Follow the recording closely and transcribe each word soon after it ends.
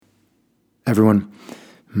Everyone,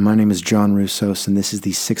 my name is John Roussos, and this is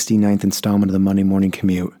the 69th installment of the Monday Morning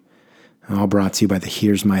Commute, all brought to you by the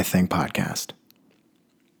Here's My Thing podcast.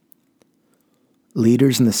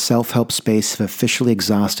 Leaders in the self-help space have officially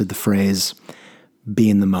exhausted the phrase, be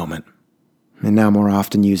in the moment, and now more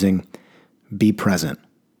often using, be present.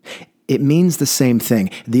 It means the same thing,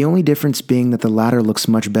 the only difference being that the latter looks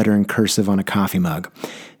much better in cursive on a coffee mug.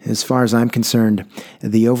 As far as I'm concerned,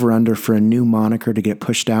 the over-under for a new moniker to get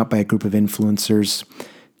pushed out by a group of influencers,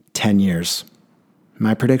 10 years.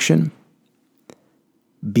 My prediction?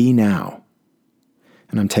 Be now.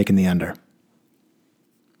 And I'm taking the under.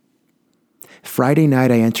 Friday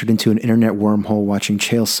night, I entered into an internet wormhole watching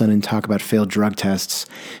Chael Sonnen talk about failed drug tests,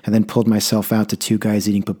 and then pulled myself out to two guys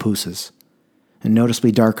eating pupusas. And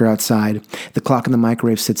noticeably darker outside, the clock in the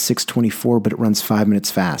microwave said 6:24, but it runs 5 minutes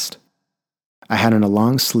fast. I had on a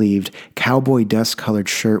long-sleeved, cowboy dust-colored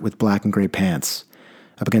shirt with black and gray pants.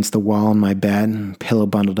 Up against the wall in my bed, pillow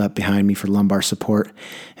bundled up behind me for lumbar support,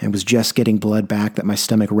 and was just getting blood back that my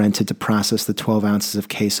stomach rented to process the 12 ounces of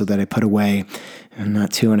queso that I put away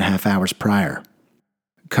not 2.5 hours prior.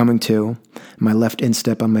 Coming to, my left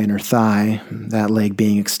instep on my inner thigh, that leg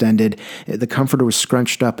being extended, the comforter was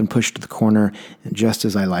scrunched up and pushed to the corner, just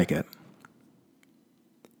as I like it.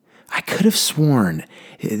 I could have sworn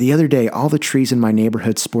the other day all the trees in my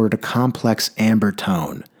neighborhood sported a complex amber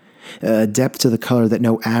tone, a depth to the color that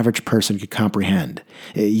no average person could comprehend.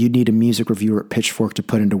 You'd need a music reviewer at Pitchfork to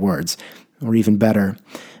put into words, or even better,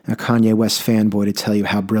 a Kanye West fanboy to tell you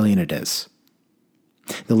how brilliant it is.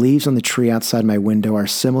 The leaves on the tree outside my window are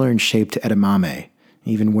similar in shape to edamame,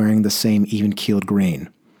 even wearing the same even-keeled green.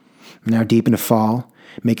 Now deep into fall,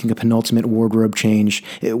 making a penultimate wardrobe change,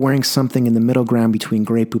 wearing something in the middle ground between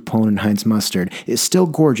Grey Poupon and Heinz mustard, is still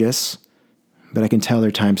gorgeous, but I can tell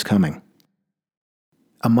their time's coming.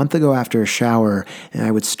 A month ago after a shower,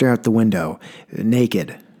 I would stare out the window,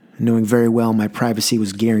 naked, knowing very well my privacy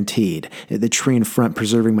was guaranteed, the tree in front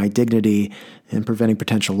preserving my dignity and preventing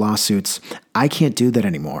potential lawsuits. I can't do that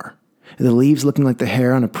anymore. The leaves looking like the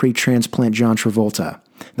hair on a pre-transplant John Travolta.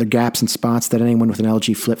 Their gaps and spots that anyone with an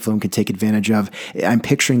LG flip phone could take advantage of. I'm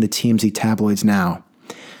picturing the TMZ tabloids now.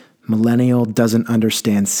 Millennial doesn't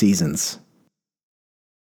understand seasons.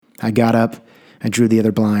 I got up, I drew the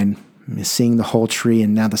other blind, seeing the whole tree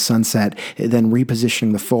and now the sunset, then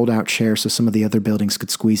repositioning the fold-out chair so some of the other buildings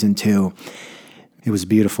could squeeze in too. It was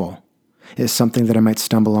beautiful. It's something that I might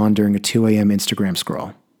stumble on during a 2 a.m. Instagram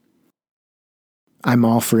scroll. I'm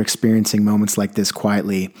all for experiencing moments like this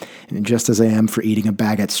quietly, just as I am for eating a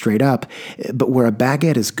baguette straight up, but where a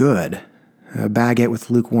baguette is good, a baguette with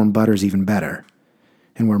lukewarm butter is even better.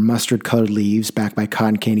 And where mustard-colored leaves backed by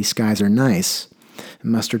cotton candy skies are nice,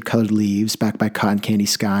 mustard-colored leaves backed by cotton candy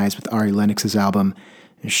skies with Ari Lennox's album,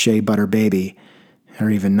 Shea Butter Baby,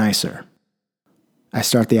 are even nicer. I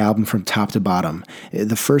start the album from top to bottom.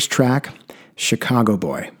 The first track, Chicago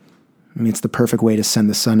Boy. It's the perfect way to send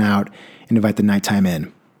the sun out and invite the nighttime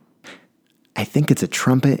in. I think it's a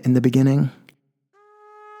trumpet in the beginning.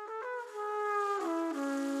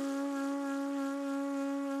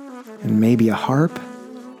 And maybe a harp.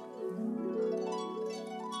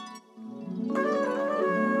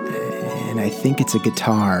 And I think it's a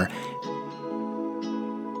guitar.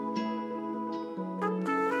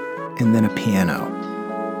 And then a piano.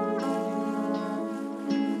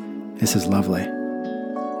 This is lovely.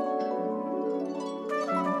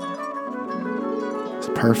 It's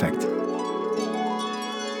perfect.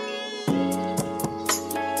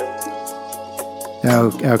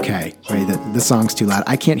 Oh, okay. Wait, the song's too loud.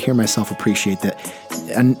 I can't hear myself appreciate that.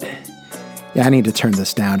 And yeah, I need to turn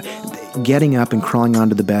this down. Getting up and crawling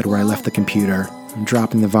onto the bed where I left the computer,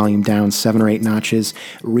 dropping the volume down 7 or 8 notches,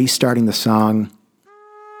 restarting the song.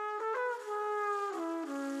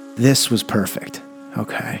 This was perfect.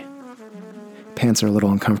 Okay. Pants are a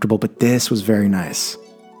little uncomfortable, but this was very nice.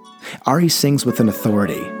 Ari sings with an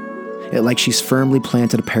authority, like she's firmly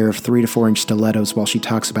planted a pair of 3 to 4 inch stilettos while she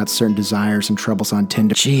talks about certain desires and troubles on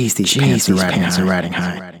Tinder. Jeez, these pants are riding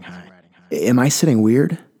high. Am I sitting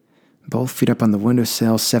weird? Both feet up on the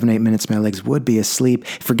windowsill, 7-8 minutes my legs would be asleep.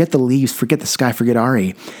 Forget the leaves, forget the sky, forget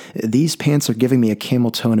Ari. These pants are giving me a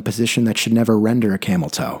camel toe in a position that should never render a camel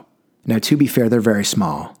toe. Now, to be fair, they're very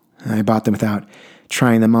small. I bought them without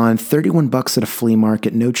trying them on. $31 at a flea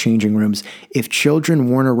market, no changing rooms. If children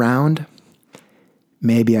weren't around,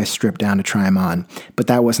 maybe I stripped down to try them on, but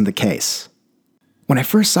that wasn't the case. When I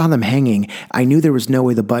first saw them hanging, I knew there was no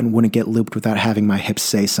way the button wouldn't get looped without having my hips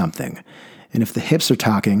say something. And if the hips are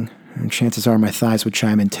talking, chances are my thighs would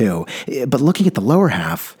chime in too. But looking at the lower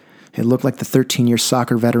half, it looked like the 13-year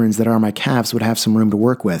soccer veterans that are my calves would have some room to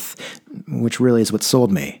work with, which really is what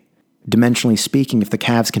sold me. Dimensionally speaking, if the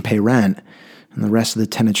Cavs can pay rent, and the rest of the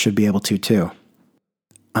tenants should be able to too.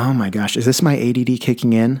 Oh my gosh, is this my ADD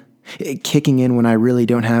kicking in? Kicking in when I really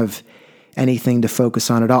don't have anything to focus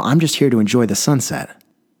on at all. I'm just here to enjoy the sunset.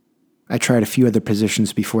 I tried a few other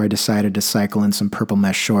positions before I decided to cycle in some purple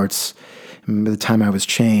mesh shorts. And by the time I was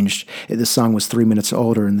changed, the song was 3 minutes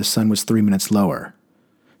older and the sun was 3 minutes lower.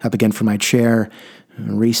 Up again from my chair,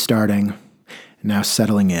 restarting, now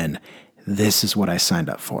settling in. This is what I signed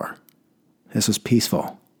up for. This was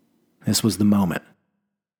peaceful. This was the moment.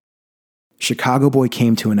 Chicago Boy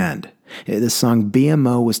came to an end. The song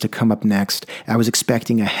BMO was to come up next. I was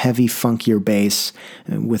expecting a heavy, funkier bass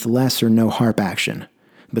with less or no harp action,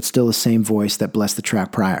 but still the same voice that blessed the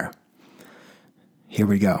track prior. Here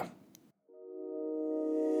we go.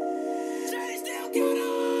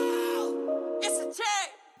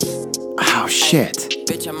 Oh, shit.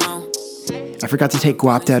 I forgot to take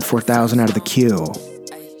Guapdad 4000 out of the queue.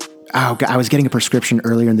 Oh, I was getting a prescription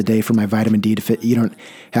earlier in the day for my vitamin D to fit. You don't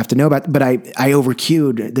have to know about, but I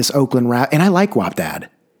overqueued this Oakland rap, and I like Guapdad.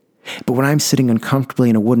 But when I'm sitting uncomfortably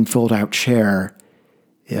in a wooden fold-out chair,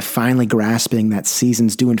 finally grasping that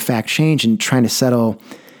seasons do in fact change and trying to settle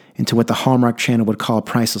into what the Hallmark Channel would call a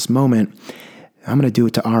priceless moment, I'm going to do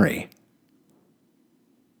it to Ari.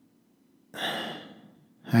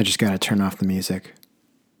 I just got to turn off the music.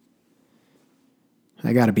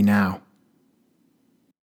 I got to be now.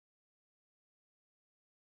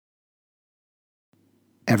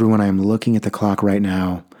 Everyone, I am looking at the clock right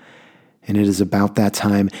now, and it is about that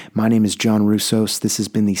time. My name is John Russos. This has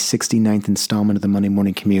been the 69th installment of the Monday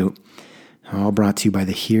Morning Commute, all brought to you by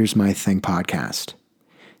the Here's My Thing podcast.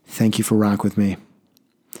 Thank you for rocking with me.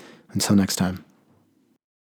 Until next time.